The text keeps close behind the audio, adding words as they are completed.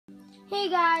Hey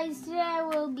guys, today I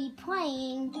will be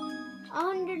playing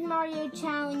 100 Mario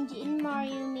Challenge in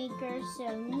Mario Maker,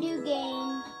 so new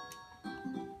game.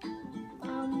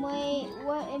 Wait,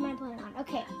 what am I playing on?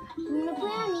 Okay, I'm gonna play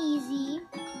on easy,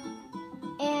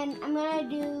 and I'm gonna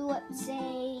do, let's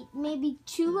say, maybe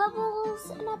 2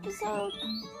 levels an episode.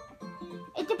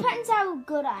 It depends how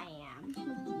good I am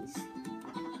with these.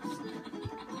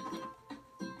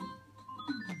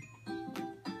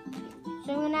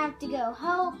 So I'm gonna have to go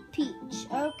help Peach.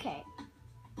 Okay.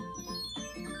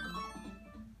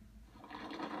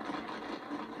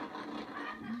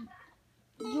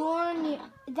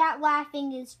 That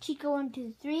laughing is Chico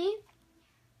 123.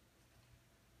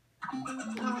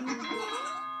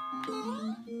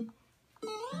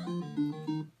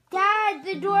 Dad,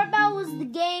 the doorbell was the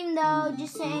game though,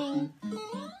 just saying.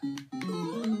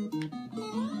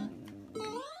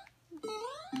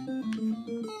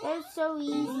 That's so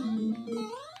easy.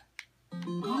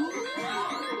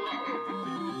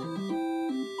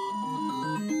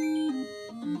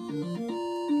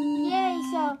 Yay,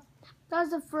 so that was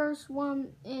the first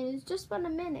one. It's just been a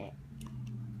minute.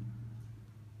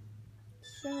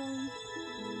 So,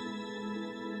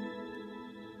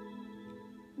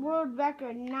 world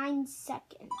record 9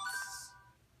 seconds.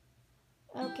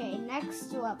 Okay,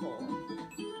 next level.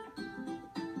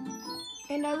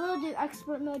 And I will do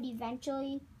expert mode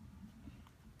eventually.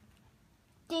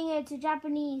 Dang it, it's a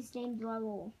Japanese named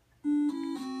level.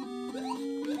 No,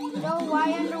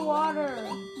 why underwater?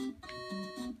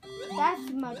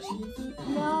 That's much easier.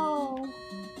 No.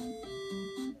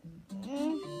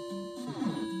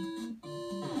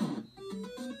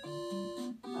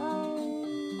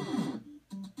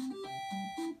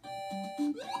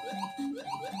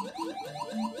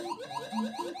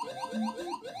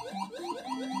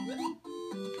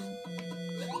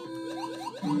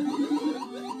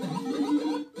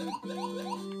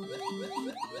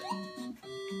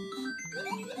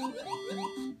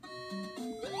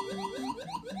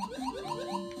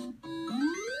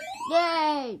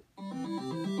 Yay!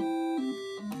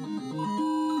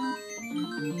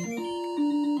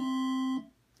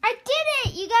 I did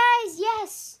it, you guys!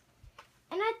 Yes!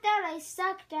 And I thought I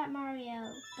sucked at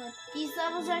Mario, but these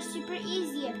levels are super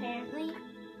easy apparently.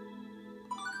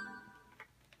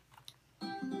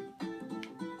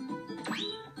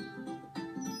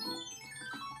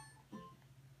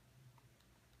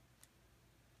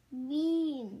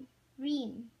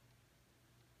 Ream.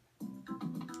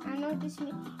 I don't know what this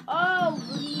means. Oh,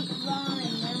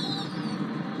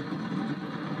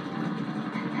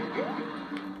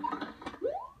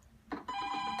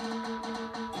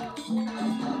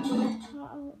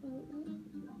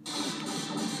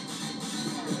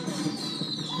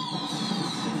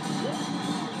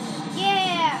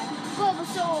 yeah,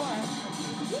 Bulbasaur.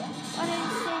 What did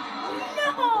it say? No!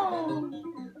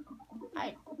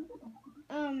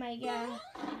 Oh my god.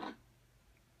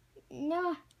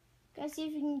 No. Gotta see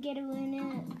if we can get a win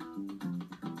in it.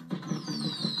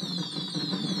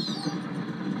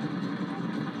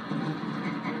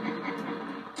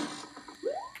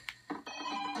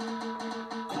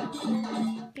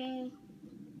 Okay.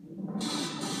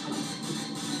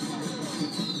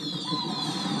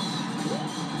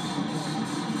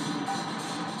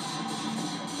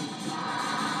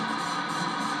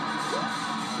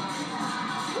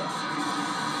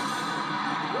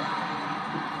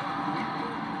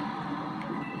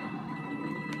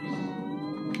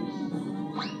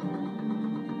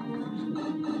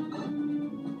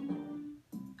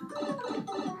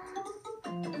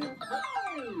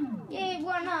 Yay,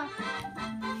 1 up.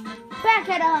 Back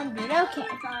at 100. Okay,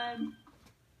 fine.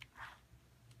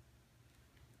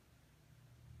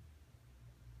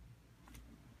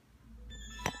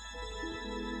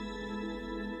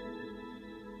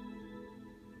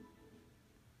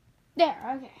 There,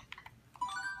 okay.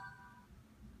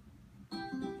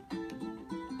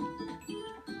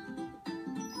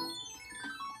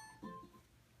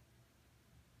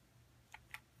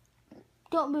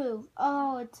 Don't move.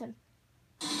 Oh, it's a...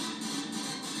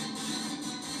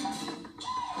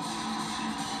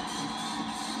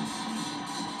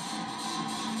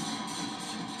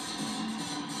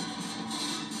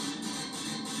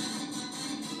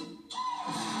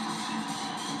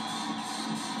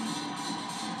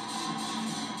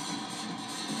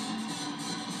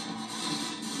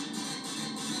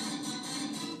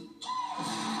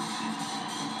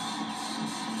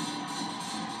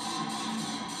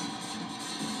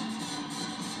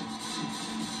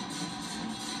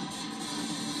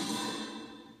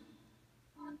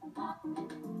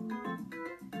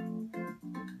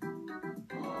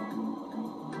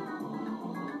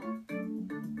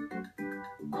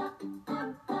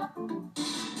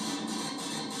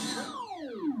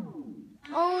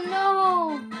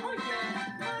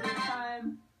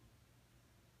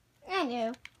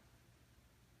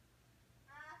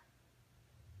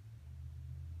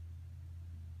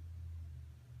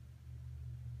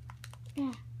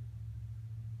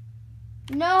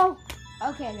 No.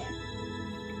 Okay, there.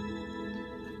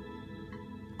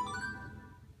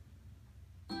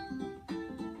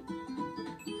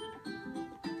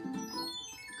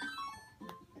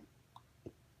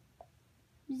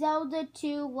 Zelda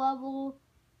 2 level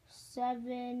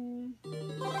 7.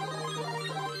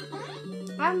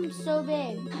 I'm so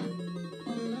big.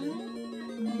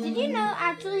 Did you know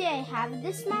actually I have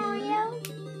this Mario?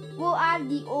 Well, I have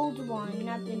the old one,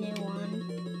 not the new one.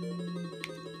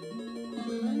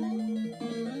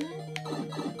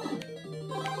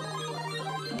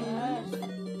 Yes.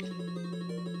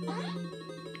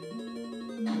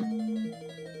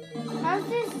 How's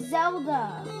this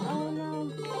Zelda? Oh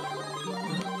no.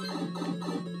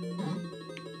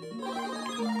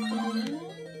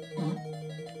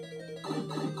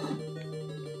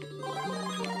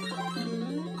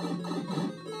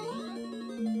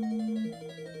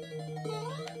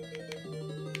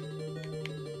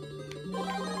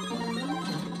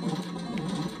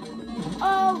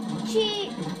 Oh,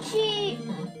 cheat, cheat.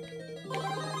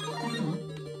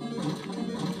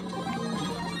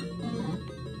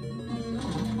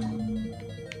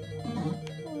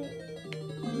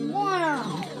 Wow.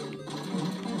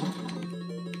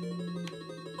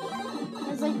 I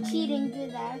was like cheating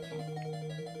through that.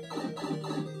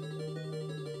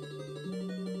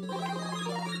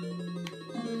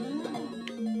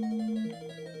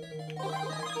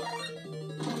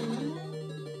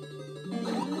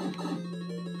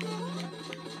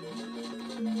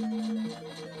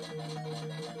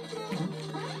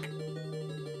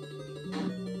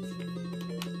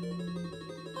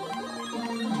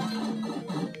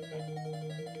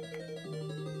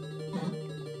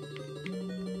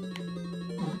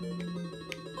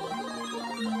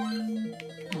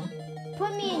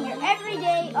 Put me in your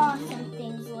everyday awesome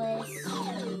things list.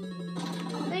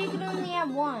 But you can only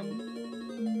have one.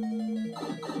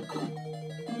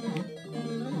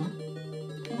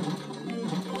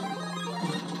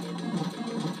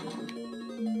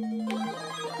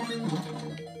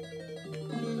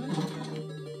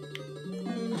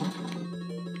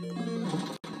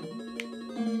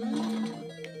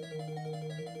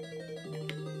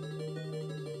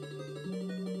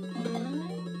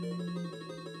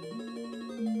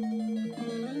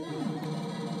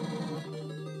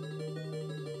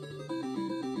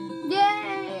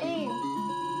 Yay!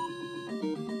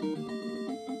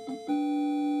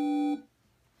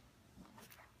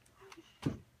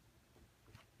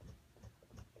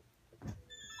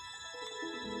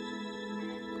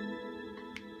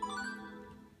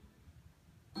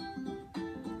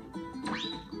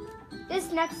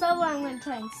 This next level I'm going to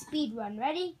try and speed run.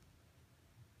 Ready?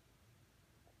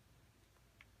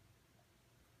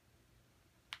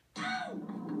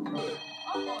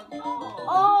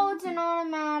 Oh, it's an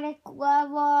automatic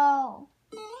level.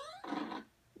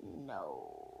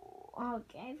 No.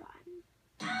 Okay, fine.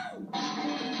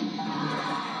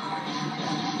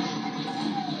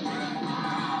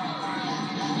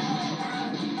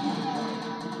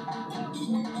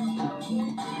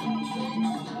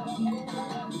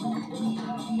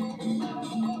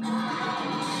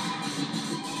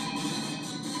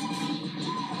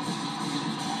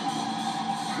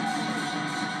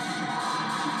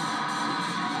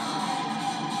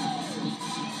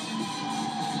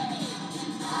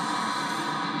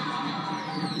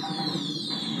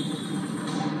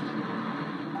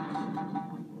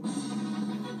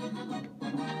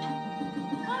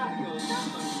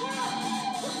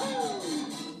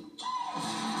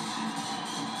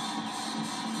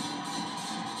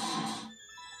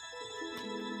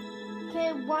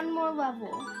 Okay, one more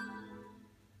level.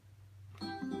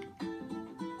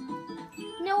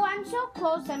 No, I'm so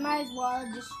close, I might as well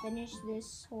just finish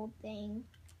this whole thing.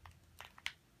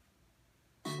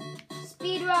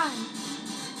 Speed run.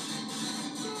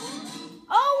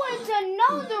 Oh, it's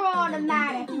another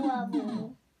automatic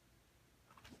level.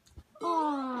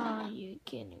 Oh, you're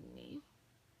kidding me.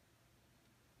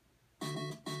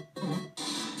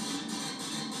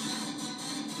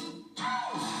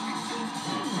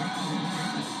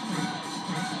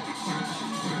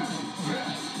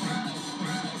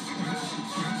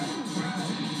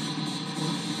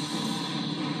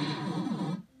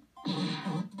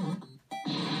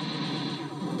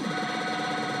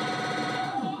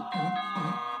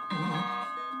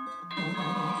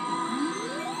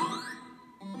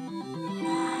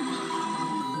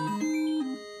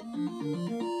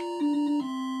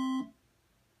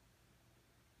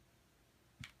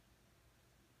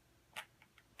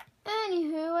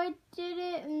 Anywho, I did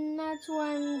it, and that's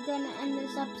where I'm gonna end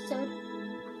this episode.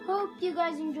 Hope you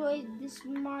guys enjoyed this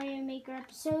Mario Maker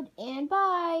episode, and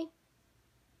bye!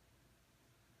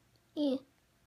 Yeah.